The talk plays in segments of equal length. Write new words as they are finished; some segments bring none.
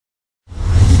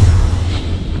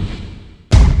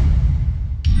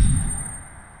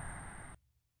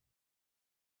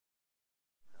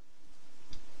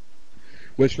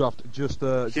Witchcraft, just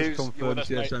confirm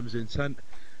CSM's intent.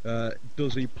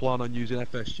 Does he plan on using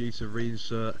FSG to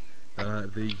reinsert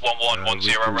the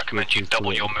 1110, recommend you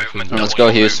double your movement. Let's go,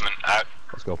 Hughes.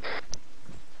 Let's go.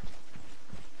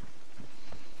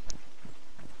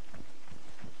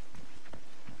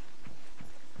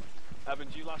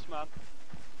 Evans, you last man.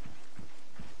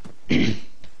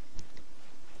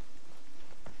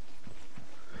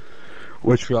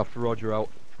 Witchcraft, Roger out.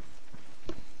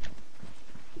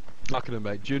 Mackinnon,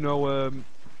 mate, do you know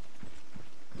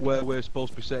where we're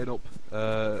supposed to be setting up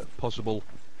possible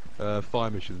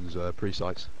fire missions,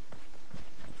 pre-sites?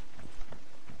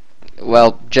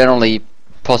 Well, generally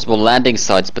possible landing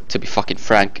sites, but to be fucking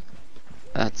frank,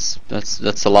 that's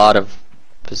a lot of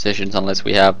positions unless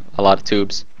we have a lot of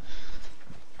tubes.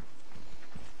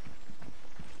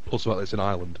 Plus, about it's an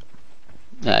island.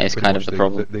 Yeah, it's kind of the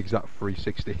problem. The exact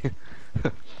 360.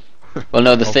 Well,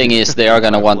 no, the thing is, they are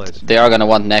gonna want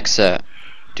Nexø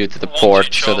due to the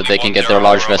port, so that they can get their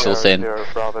large vessels in.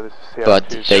 But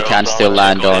they can still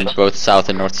land on both south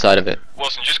and north side of it.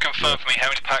 Wilson, just confirm for me how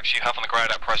many packs you have on the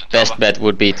ground at present. Best bet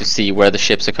would be to see where the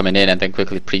ships are coming in and then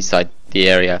quickly pre-sight the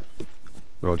area.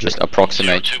 Roger. Just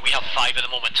approximate. 02, we have 5 at the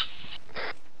moment.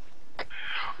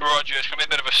 Roger, it's going to be a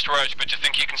bit of a stretch, but do you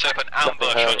think you can set up an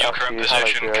ambush on your current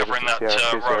position covering that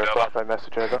road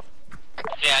over?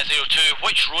 Yeah, 02,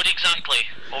 which road exactly?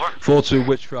 Over. 4-2,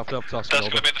 Witchcraft, up task. That's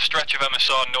going to be the stretch of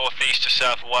MSR northeast to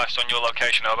southwest on your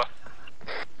location, over.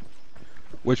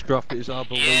 Witchcraft, it is our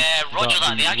belief. Yeah, roger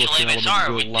that. The actual MSR,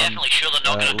 are we definitely sure they're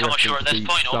not going to come ashore at this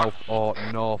point, over? South or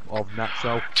north of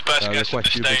Nexø. It's best guess at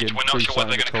this stage. We're not sure whether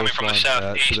they're going to come in from the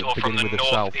southeast or from the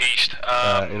northeast.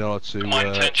 In order to, my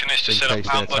intention is to set up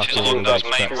ambushes along those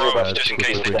main roads just in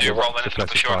case they do roll anything up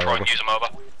the shore and try and use them, over.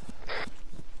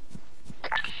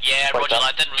 Yeah, roger that.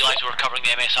 I didn't realise we were covering the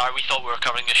MSR. We thought we were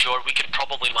covering the shore. We could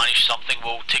probably manage something.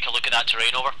 We'll take a look at that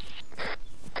terrain, over.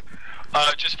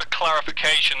 Just for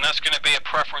clarification, that's going to be a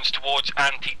preference towards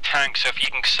anti-tank, so if you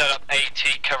can set up AT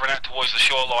covering out towards the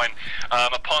shoreline,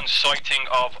 upon sighting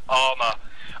of armour,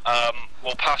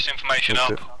 we'll pass information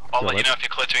up. I'll let you know if you're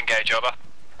clear to engage, over.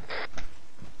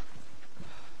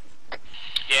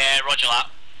 Yeah, roger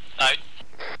that. Out.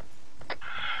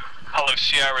 Hello,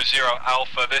 Sierra 0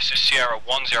 Alpha, this is Sierra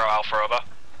 10 Alpha, over.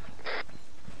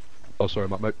 Oh, sorry,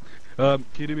 mate. Can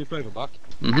you do me a favour, back?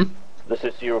 This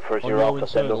is 0 for 0 Alpha,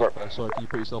 send over. Sorry, can you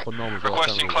put yourself on normal?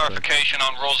 Requesting clarification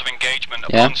on rules of engagement.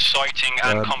 Upon sighting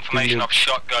and confirmation of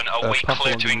shotgun, are we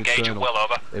clear to engage at will,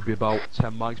 over? It'll be about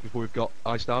 10 mics before we've got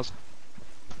I-stars.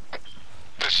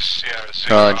 This is Sierra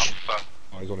 0 Alpha.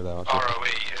 Oh, he's only there, actually. ROE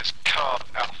is Card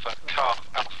Alpha,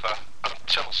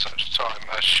 until such time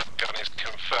as shotgun is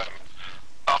confirmed.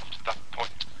 After that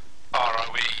point,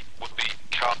 ROE would be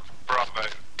Card Bravo.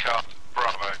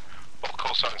 All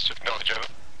call signs to acknowledge, over.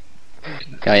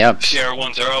 Okay, up. Sierra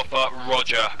 10 Alpha,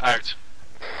 roger, out.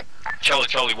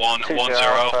 Charlie 1, 10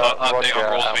 Alpha, update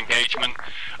on rules of engagement.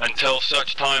 Until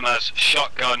such time as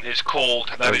shotgun is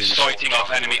called, that is sighting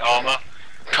of enemy armour.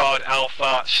 Card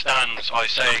Alpha stands, I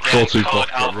say again, Card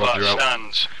Alpha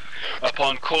stands.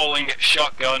 Upon calling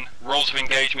shotgun, rules of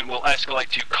engagement will escalate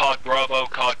to Card Bravo,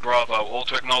 all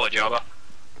to acknowledge, over.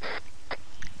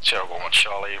 011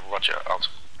 Charlie, roger, out.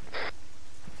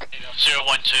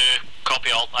 012, copy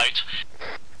all, out.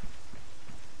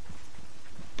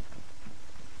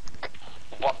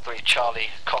 13 Charlie,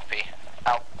 copy,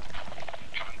 out.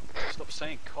 Stop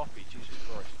saying copy, Jesus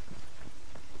Christ.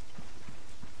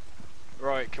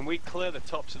 Right, can we clear the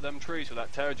tops of them trees with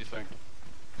that tower, do you think?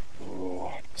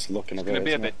 Oh, it's looking it's going to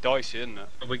be a bit dicey, isn't it?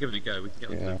 Well, we'll give it a go. We can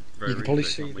get yeah. Very you can probably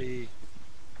see the...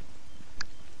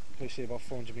 Probably see about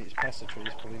 400 metres past the trees.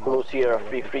 Hello Sierra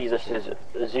 3-3, this is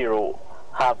 0.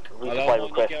 Have resupply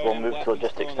request, we'll move to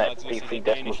logistics net, 3-3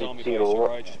 decimal 0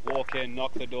 over. Just walk in,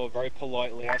 knock the door very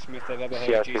politely, ask them if they've ever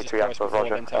heard Jesus Christ before,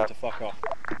 then tell them to fuck off.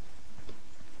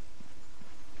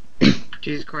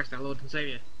 Jesus Christ, our Lord and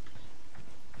Saviour.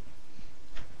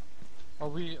 Are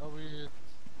we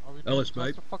Ellis, doing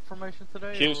mate. fuck formation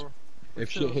today? Hughes. If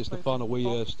shit hits the fan, are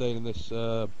we staying in this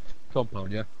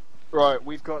compound, yeah? Right,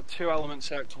 we've got 2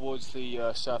 elements out towards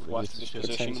the southwest of this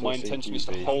position. My intention is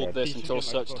to hold this until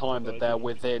such time that they're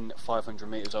within 500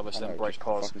 metres of us, then break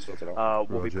pause.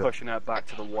 We'll be pushing out back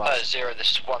to the west. 0,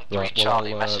 this is 13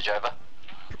 Charlie, message over.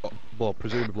 Well,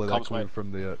 presumably they're coming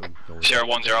from the... 010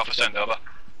 Alpha, send over.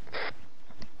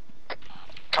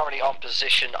 Currently on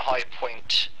position, high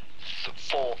point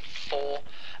 4-4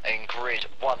 in grid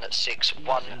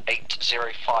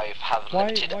 161805. Have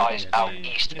limited eyes out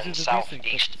east and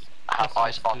southeast. Have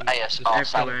eyes on ASR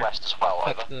southwest as well,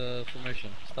 over. The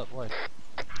formation, start way.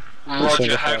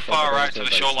 Roger, how far out to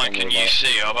the shoreline can you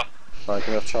see, over? Right,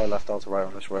 we have Charlie left, Delta right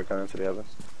on this road going into the others.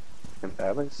 In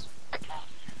airbase.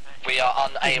 We are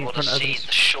unable to see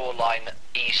the shoreline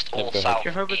east or south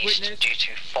east due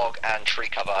to fog and tree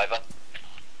cover, over.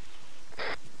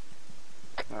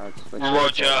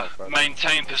 Roger,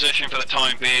 maintain position for the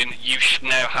time being. You should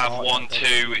now have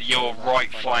 1-2, your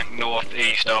right flank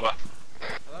northeast, over.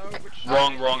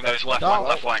 Wrong, that is left flank,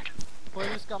 left flank.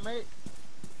 Police got me.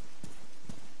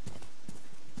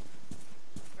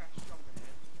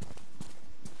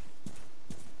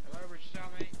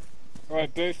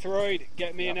 Alright, Boothroyd,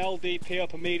 get me an LDP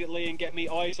up immediately and get me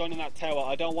eyes on in that tower.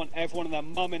 I don't want everyone and their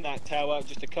mum in that tower,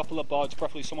 just a couple of bards,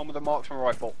 preferably someone with a marksman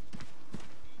rifle.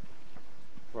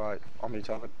 Right, on me,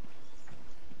 Tavern.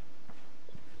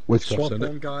 Swap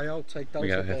one guy out, take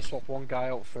Delta up there, swap one guy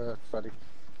out for Freddy.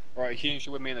 Right, Hughes,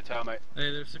 you're with me in the tower, mate.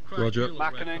 Hey, there's a crack. Roger.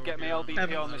 Mackinnon, get me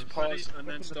LDP on this pause and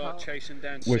then start chasing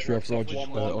down. Wish we have Roger.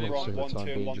 1-1,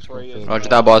 1-2 and 1-3. Roger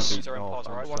that, boss. These are in pause,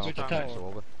 alright? Watch the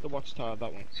tower. The watchtower,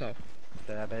 that one. South.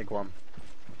 There, big one.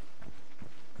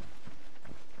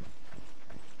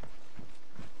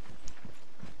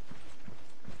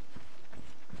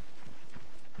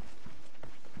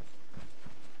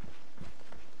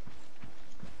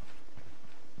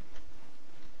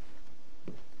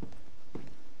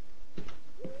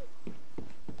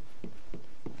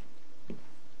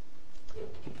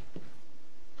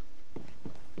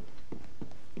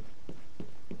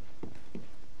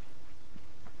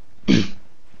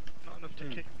 Not enough to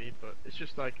kick me, but it's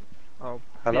just like, I'll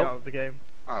Hello? be out of the game.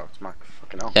 Oh, it's Mac.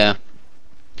 Fucking hell. Yeah.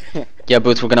 Yeah,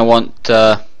 Booth, we're gonna want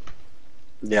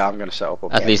Yeah, I'm gonna set up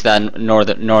at least that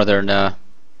northern.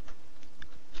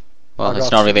 Well,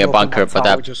 it's not really a bunker, but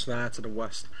that. Just there to the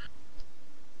west.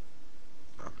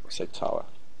 I say tower.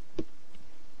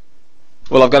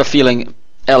 Well, I've got a feeling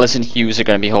Ellis and Hughes are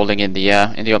gonna be holding in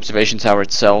the observation tower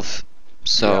itself.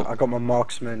 So Yeah, I got my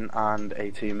marksman and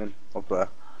a teamman up there.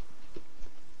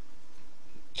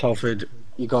 Telford,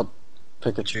 you got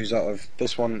pick and choose out of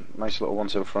this one, nice little one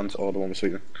to the front, or the one with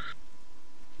sweeping.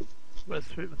 Where's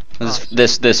Sweetman?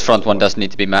 this front one does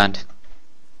need to be manned.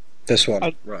 This one?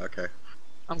 Right, okay.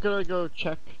 I'm gonna go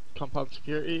check compound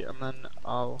security and then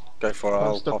I'll Go for it,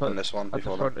 I'll post up pop in at- this one at the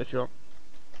before front that. if you want.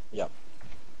 Yep.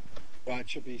 Right,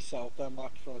 should be south there,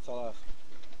 Mark, if you want to tell us.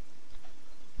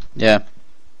 Yeah.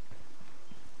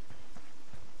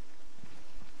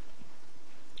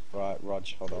 Right, Rog,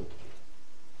 hold on.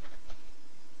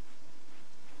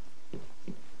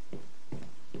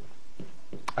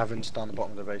 Evans down the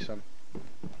bottom of the base then.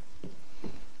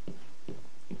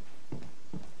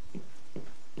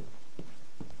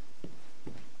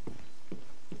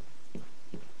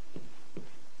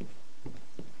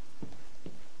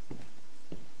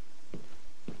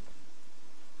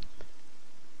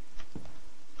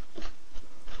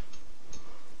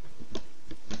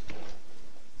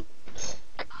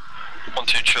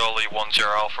 Charlie 10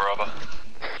 Alpha, over.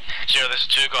 0, this is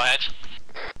 2, go ahead.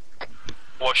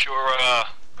 What's your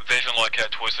vision like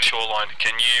out towards the shoreline?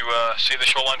 Can you see the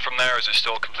shoreline from there, or is it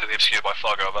still completely obscured by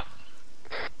fog, over?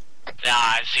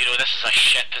 Nah, 0, this is a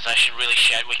shit position, really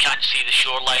shit. We can't see the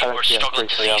shoreline, we're struggling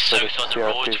to see south on the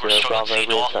roads, we're struggling to see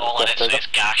north, all in it, so it's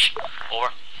gash.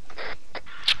 Over.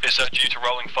 Is that due to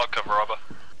rolling fog cover, over?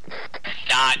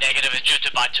 Nah, negative, it's due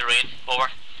to bad terrain. Over.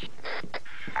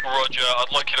 Roger,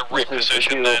 I'd like you to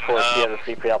reposition then. We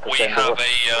have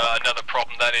another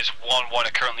problem, that is 1-1 are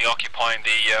currently occupying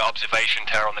the observation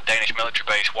tower on the Danish military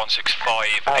base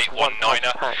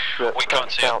 165-819er. We can't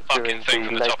see a fucking thing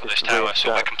from the top of this tower,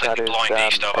 so we're completely blind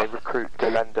east of it. Recruit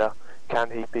Delenda. Can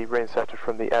he be reinserted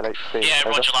from the LHC? Yeah,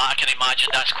 roger that, I can imagine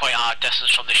that's quite a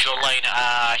distance from the shoreline.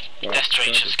 This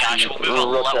direction's gash, we'll move a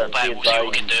little bit, we'll see what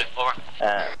we can do. Over.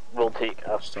 We'll take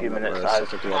a few minutes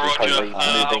Roger,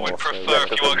 I would prefer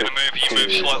if you are going to move, you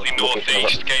move slightly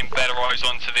northeast, gain better eyes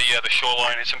onto the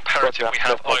shoreline. It's imperative we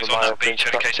have eyes on that beach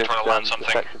in case you're trying to land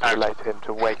something. Relate him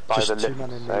to wait by the lift,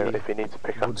 so if he needs to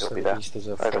pick up, he'll be there. East is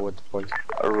a forward point.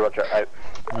 Roger, out.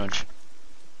 Roger.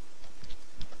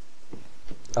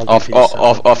 Off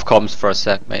comms for a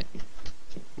sec, mate.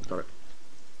 Got it.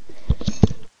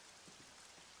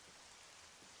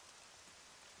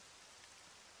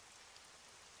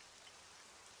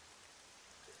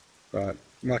 Right,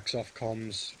 Max off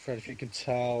comms. Fred, if you can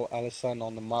tell Alison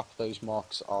on the map, those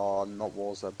marks are not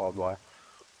walls, they're barbed wire.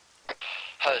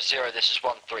 0, this is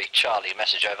 1-3, Charlie,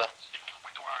 message over.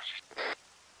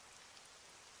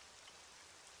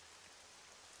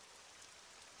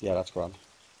 Yeah, that's grand.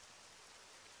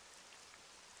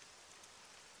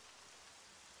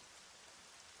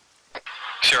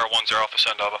 Sierra 10 Alpha,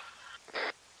 send over.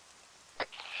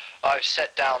 I've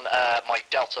set down my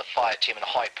Delta fire team in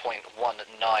high point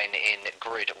 19 in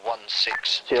grid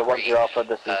 163. 010 Alpha,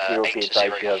 this is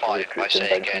 805. I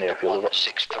say again,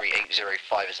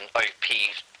 163805 is an OP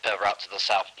route to the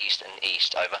southeast and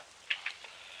east, over.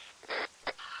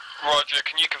 Roger,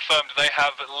 can you confirm that they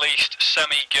have at least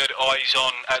semi-good eyes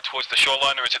on out towards the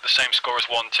shoreline, or is it the same score as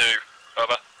 1-2?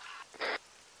 Over.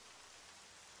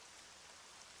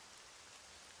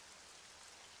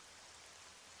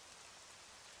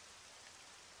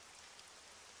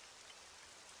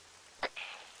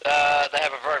 They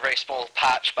have a very, very small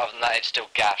patch, but other than that it's still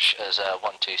gash, as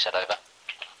 1-2 said, over.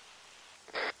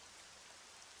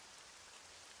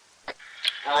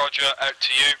 Roger, out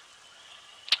to you.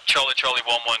 Charlie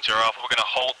 110 Alpha, we're going to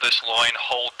hold this line.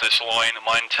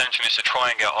 My intention is to try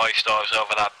and get eye stars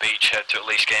over that beachhead to at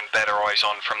least gain better eyes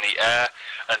on from the air.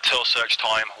 Until search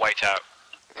time, wait out.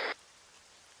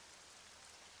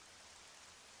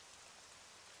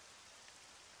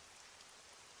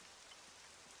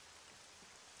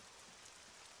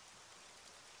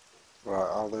 Right,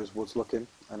 how are those woods looking?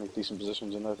 Any decent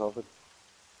positions in there, David?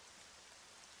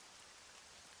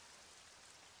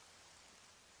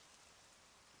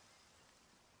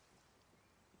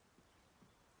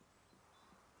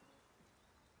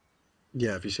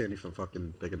 Yeah, if you see anything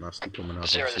fucking big and nasty coming out,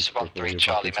 Zero, this is 1-3,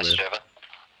 Charlie, message over.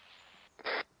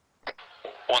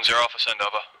 10 Alpha, send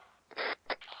over.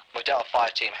 My Delta fire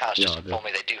team has just informed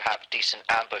me they do have decent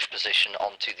ambush position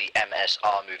onto the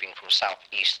MSR moving from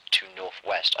southeast to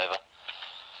northwest, over.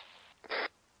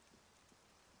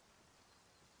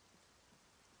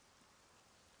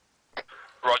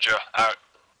 Roger, out.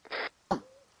 From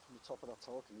the top of that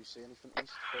tower, can you see anything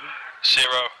east, Freddie?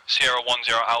 Sierra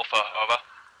 10 Alpha, over.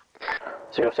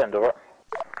 0, send over.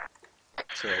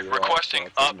 Requesting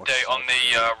update on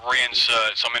the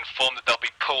reinserts. I'm informed that they'll be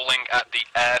pooling at the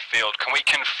airfield. Can we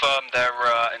confirm their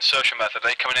insertion method? Are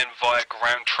they coming in via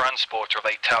ground transport, or are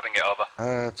they tabbing it over?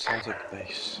 It sounds like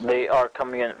base. They are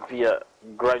coming in via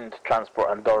ground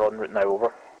transport and are en route now,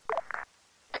 over.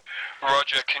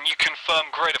 Roger, can you confirm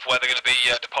grid of where they're going to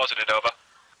be deposited, over?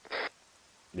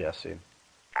 Yeah, see.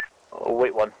 Oh,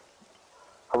 wait one.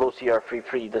 Hello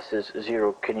CR33, this is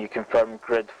 0. Can you confirm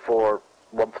grid for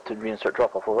 1 platoon reinsert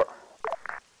drop-off, over?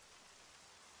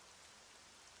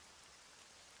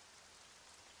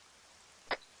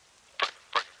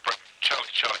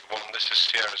 Charlie 1, this is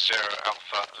Sierra 0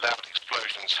 Alpha, loud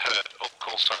explosions heard, all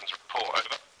call signs report,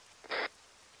 over.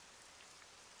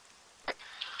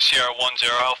 Sierra 10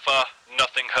 Alpha,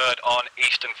 nothing heard on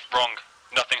east and wrong.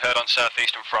 Nothing heard on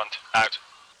southeast and front. Out.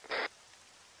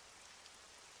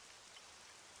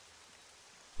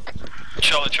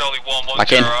 Charlie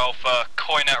 110 Alpha,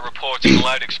 Coinet reporting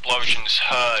loud explosions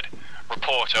heard.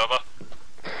 Report, over.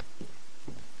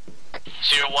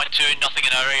 012, nothing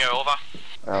in area, over.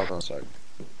 Hold on a sec.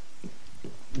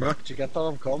 Mark, did you get that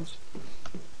on comms?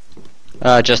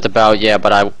 Just about, yeah,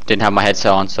 but I didn't have my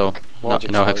headset on, so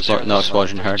no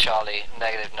explosion heard. Charlie,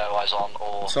 negative, no eyes on,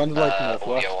 or sounded like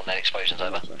audio or net explosions,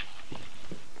 over.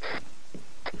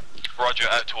 Roger,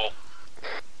 out to all.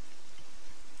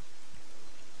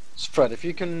 Fred, if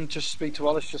you can just speak to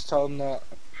Alice, just tell him that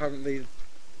apparently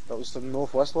that was the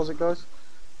northwest, was it, guys?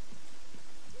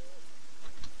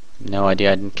 No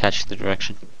idea, I didn't catch the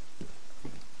direction.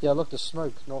 Yeah, look, there's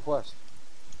smoke, northwest.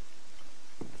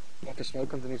 Like a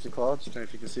smoke underneath the clouds, don't know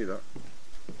if you can see that.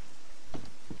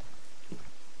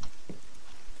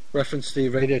 Reference the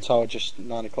radio tower just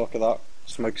 9 o'clock of that.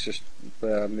 Smoke's just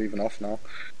moving off now.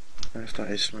 I don't know if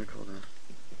that is smoke or not.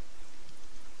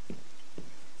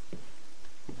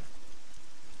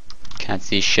 Can't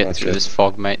see shit through this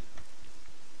fog, mate.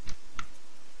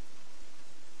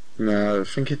 No, I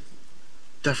think it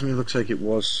definitely looks like it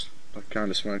was that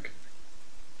kind of smoke.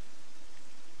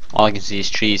 All I can see is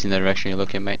trees in the direction you're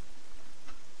looking, mate.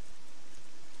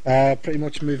 Pretty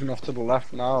much moving off to the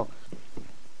left now.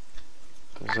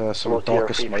 There's some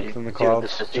darker smoke than the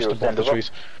clouds, just above the trees.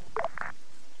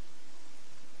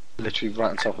 Literally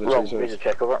right on top of the trees.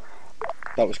 Check over.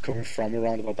 That was coming from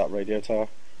around about that radio tower.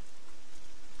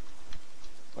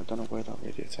 I don't know where that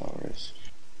radio tower is.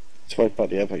 It's right by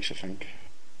the airbase, I think.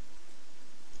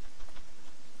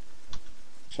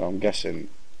 So I'm guessing.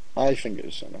 I think it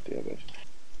was at the airbase.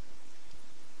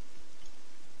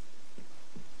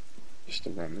 Just a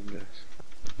random guess.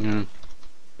 Yeah.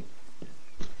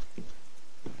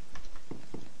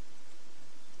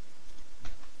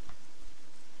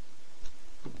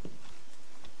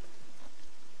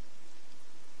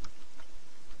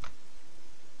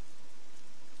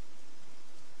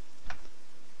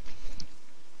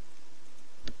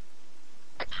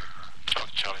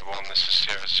 Charlie 1, this is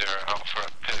Sierra 0 Alpha.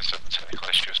 Appears that technical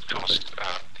issues caused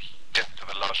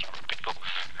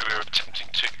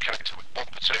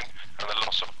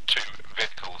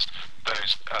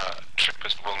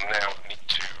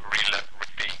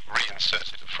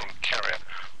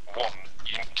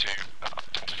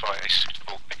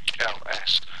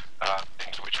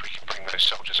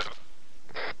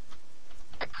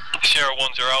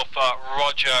Alpha,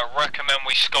 roger, recommend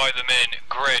we sky them in,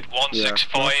 grid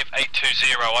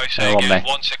 165820, I say again,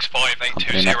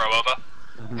 165820, over.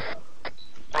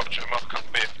 Roger, mark up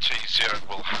BFT0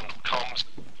 will handle comms,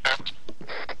 out.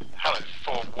 Hello,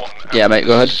 41 yeah, mate,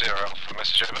 go ahead. 0 Alpha,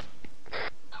 message over.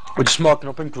 We're just marking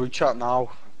up in group chat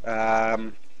now,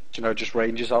 you know, just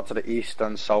ranges out to the east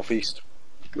and southeast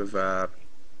with, you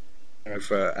know,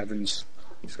 for Evans.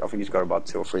 I think he's got about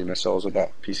 2 or 3 missiles of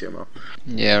that PCMO.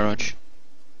 Yeah, Rog.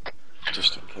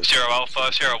 Just in case. 0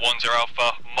 Alpha, 010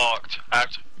 Alpha, marked,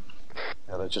 out.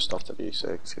 Yeah, they're just off to the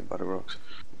E6 in Battle Rocks.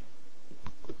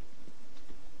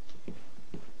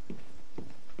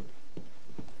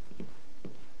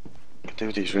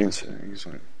 Dude, these rings things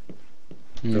like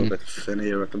a little bit thin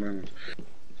here at the moment.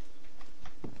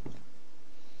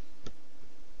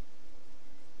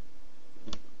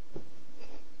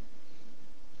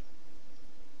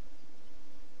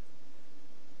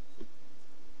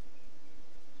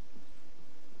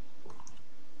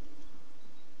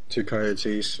 Two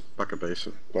coyotes back at base,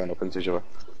 going up into each other.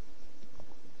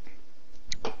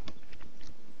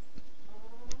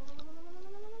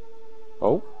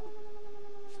 Oh.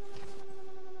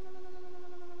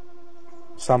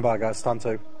 Stand by, guys, stand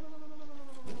to.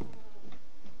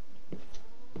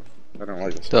 I don't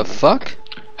like this. The fuck?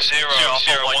 0 Alpha,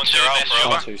 10 Alpha,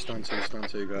 over. Stand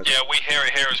to, guys. Yeah, we hear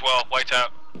it here as well, wait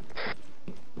out.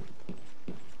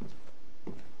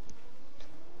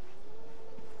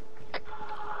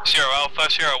 0 Alpha,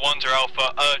 010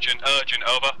 Alpha, urgent,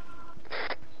 over.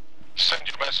 Send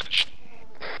your message.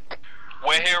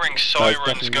 We're hearing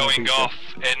sirens going off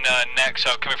in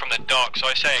Nexø coming from the docks.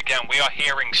 I say again, we are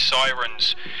hearing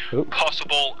sirens.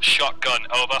 Possible shotgun,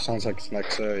 over. Sounds like it's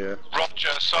Nexø, yeah.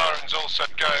 Roger, sirens also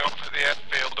going off at the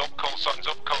airfield. Up call signs,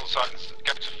 go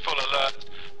to full alert.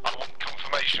 I want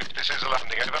confirmation if this is a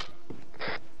landing, over.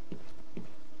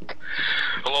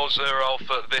 Hello, 0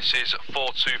 Alpha, this is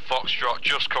 42 Foxtrot.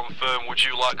 Just confirm, would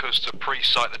you like us to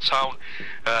pre-site the town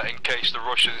in case the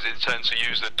Russians intend to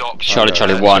use the docks?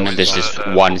 Charlie 1, and this is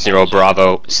 10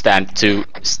 Bravo, stand 2,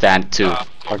 stand 2. Out.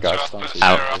 Negative,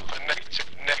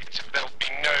 there will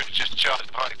be no discharge of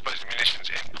highly explosive munitions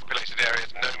in populated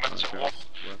areas, no matter what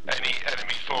any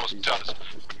enemy force does.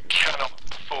 Cannot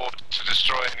afford to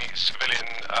destroy any civilian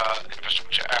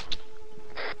infrastructure out.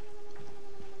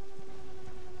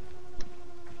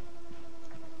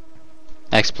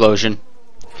 Explosion.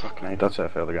 Fucking hate, that's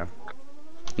airfield again.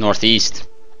 Northeast.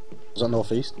 Is that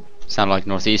northeast? Sound like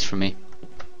northeast for me.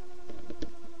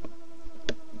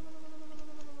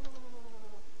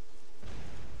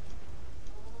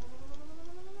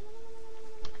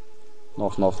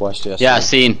 Northwest, yes. Yeah,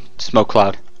 seen. Smoke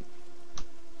cloud.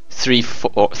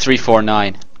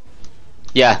 349.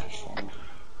 Yeah.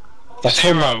 That's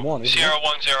 091, isn't it?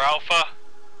 010 Alpha,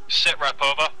 sit rep,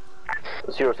 over.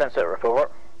 010 sit rep, over.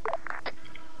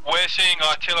 We're seeing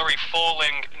artillery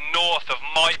falling north of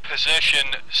my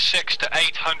position, 600 to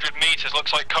 800 meters.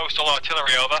 Looks like coastal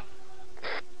artillery, over.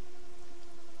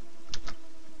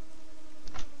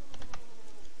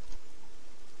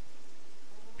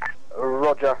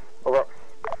 Roger, over.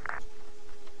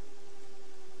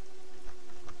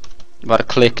 About a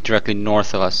click directly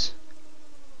north of us.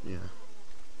 Yeah.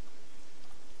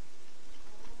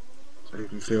 So you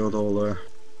can field all the...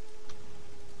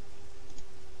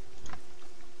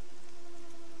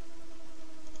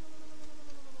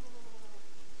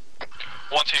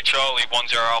 12 Charlie, 10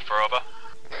 Alpha, over.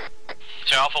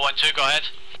 2 Alpha, 12, go ahead.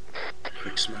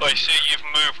 I see you've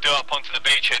moved up onto the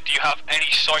beachhead. Do you have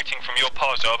any sighting from your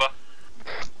pause, over?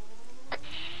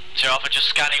 2 Alpha, just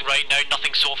scanning right now,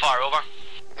 nothing so far, over.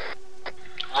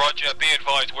 Roger, be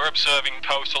advised, we're observing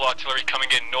coastal artillery coming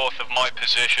in north of my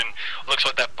position. Looks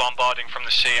like they're bombarding from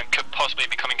the sea and could possibly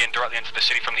be coming in directly into the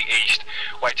city from the east.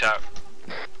 Wait out.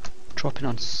 Dropping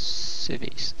on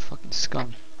civvies, fucking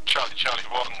scum. Charlie 10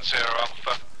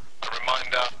 Alpha, a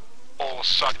reminder, all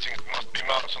sightings must be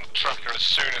marked on the tracker as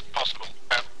soon as possible.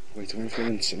 Out. Way to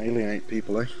influence and alienate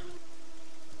people, eh?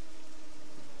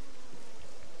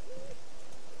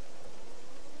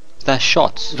 Is that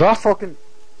shots? Is that fucking...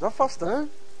 Is that fast there?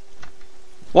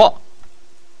 What?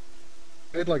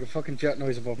 I heard like a fucking jet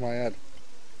noise above my head.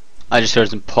 I just heard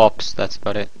some pops, that's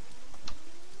about it.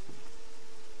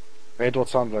 I heard what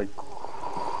sounded like...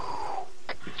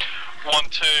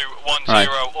 1210,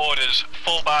 right. Orders,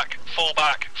 fall back,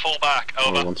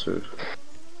 over. 1-2.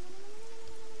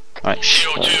 Right.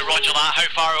 02, roger that, how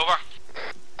far, over?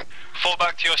 Fall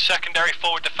back to your secondary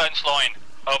forward defense line,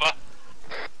 over.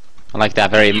 I like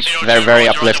that, very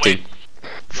uplifting.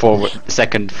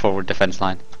 Second forward defense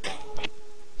line.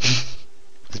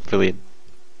 It's brilliant.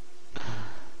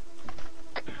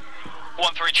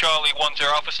 1-3 Charlie, 10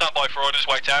 Alpha, stand by for orders,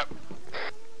 wait out.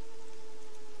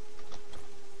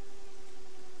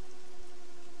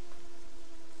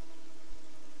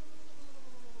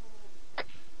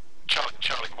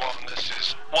 Charlie 1, this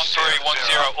is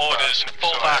 1310 orders,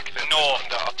 fall back north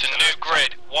to new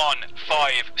grid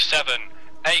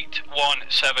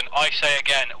 157817. I say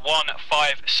again,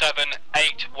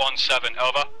 157817,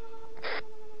 over.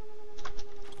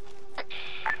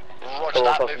 Roger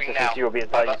that, moving now. Zero, be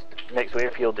advised. Next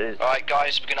airfield is. Alright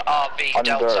guys, we're gonna RV under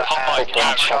Delta Hot mic,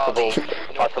 and Charlie,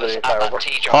 northwest at that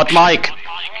T junction. Hot mic!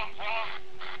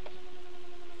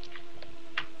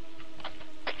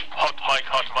 Hot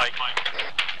mic.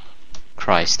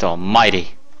 Christ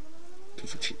almighty.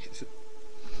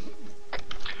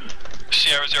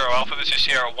 Sierra 0 Alpha, this is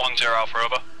Sierra 10 Alpha,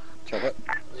 over.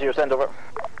 Zero, send over.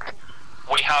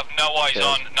 We have no eyes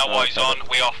on,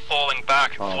 we are falling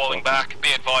back.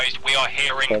 Be advised, we are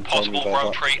hearing possible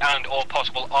rotary and or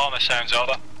possible armour sounds,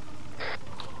 over.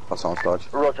 That sounds dodgy.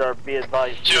 Roger, be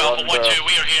advised. 2 Alpha 1-2,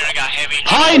 we are hearing a heavy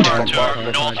Hind!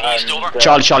 northeast, over.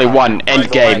 Charlie 1,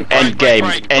 end game. End game.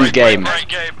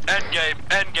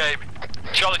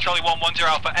 Charlie 1, 10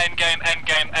 Alpha, end game.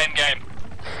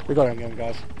 We got him,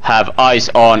 guys. Have eyes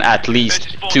on at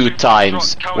least 2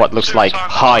 times what looks like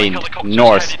Hind,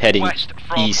 north heading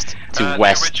east to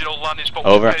west.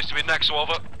 Over.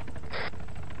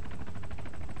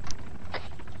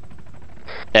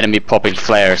 Enemy popping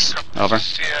flares. Over.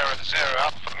 Sierra 0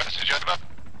 Alpha, message over.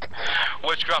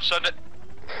 Witchcraft, send it.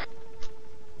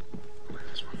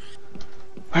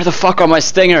 Where the fuck are my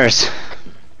stingers?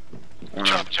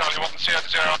 Charlie 1, Sierra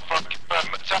 0 Alpha,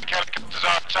 confirm attack helicopters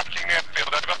are attacking the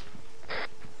airfield, over.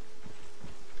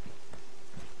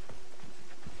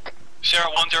 Sierra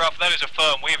 10 Alpha, that is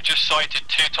affirmed. We have just sighted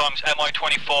 2 times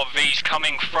Mi-24Vs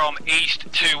coming from east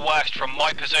to west from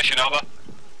my position, over.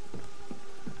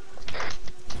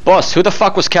 Boss, who the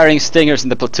fuck was carrying stingers in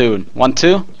the platoon?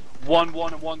 1-2?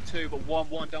 1-1 and 1-2, but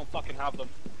 1-1 don't fucking have them.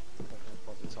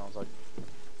 It sounds like.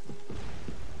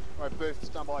 Right, Booth,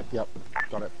 stand by. Yep,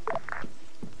 got it.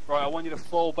 Right, I want you to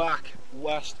fall back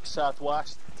west,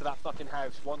 southwest to that fucking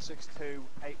house.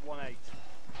 162818.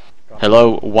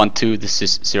 Hello, 1-2, this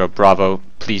is 0 Bravo.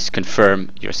 Please confirm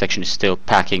your section is still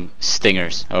packing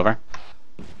stingers. Over.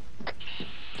 0,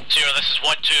 this is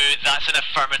 1-2, that's an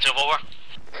affirmative, over.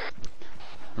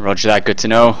 Roger that, good to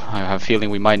know. I have a feeling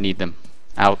we might need them.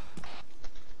 Out.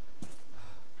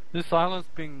 This island's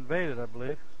being invaded, I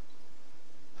believe.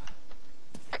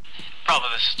 Bravo,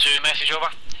 this is 2, message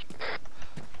over.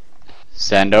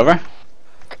 Send over.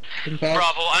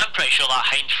 Bravo, I'm pretty sure that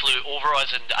Hind flew over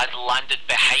us and landed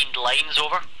behind lines,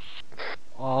 over.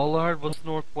 All I heard was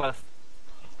northwest.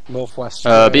 Northwest.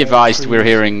 Be advised, we're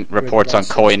hearing reports on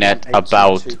Coinet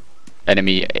about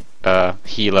enemy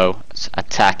helo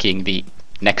attacking the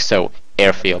Nexø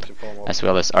airfield, as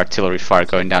well as artillery fire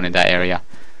going down in that area.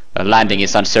 Landing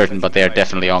is uncertain, but they are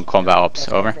definitely on combat ops.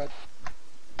 Over.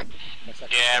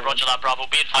 Yeah, roger that, Bravo.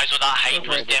 Be advised that Hind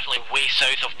was definitely way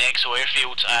south of Nexø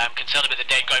airfield. Concerned about the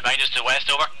dead ground miners to the west,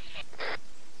 over.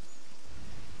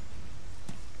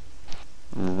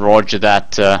 Roger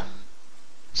that,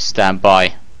 stand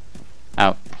by.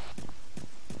 Out.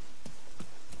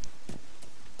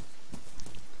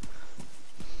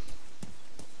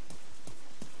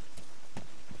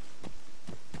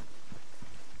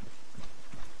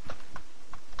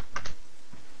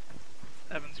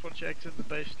 Evans, once you exit the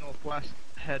base northwest,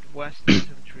 head west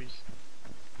into the trees.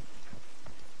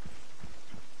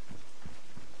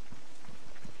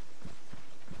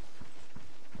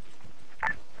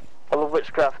 Hello,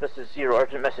 Witchcraft, this is 0,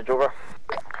 urgent message, over.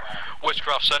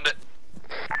 Witchcraft, send it.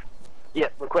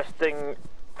 Yep, requesting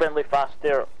friendly fast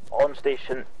air on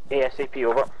station ASAP,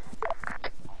 over.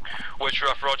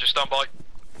 Witchcraft, roger, stand by.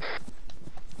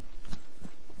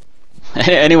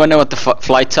 Anyone know what the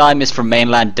flight time is from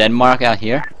mainland Denmark out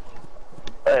here?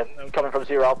 Coming from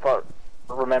 0 Alpha,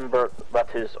 remember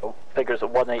that is figures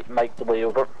at 1-8 mic delay,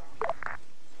 over.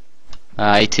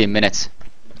 18 minutes.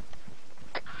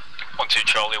 1-2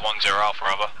 Charlie, 10 Alpha,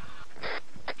 over.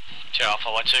 2 Alpha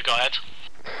 1-2, go ahead.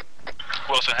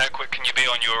 Wilson, how quick can you be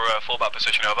on your fallback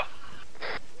position, over?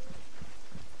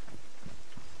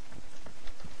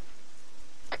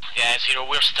 Yeah, 0,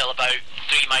 we're still about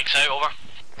 3 mics out, over.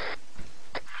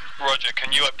 Roger,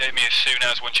 can you update me as soon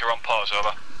as once you're on pause,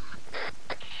 over?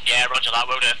 Yeah, roger that,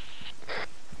 will do.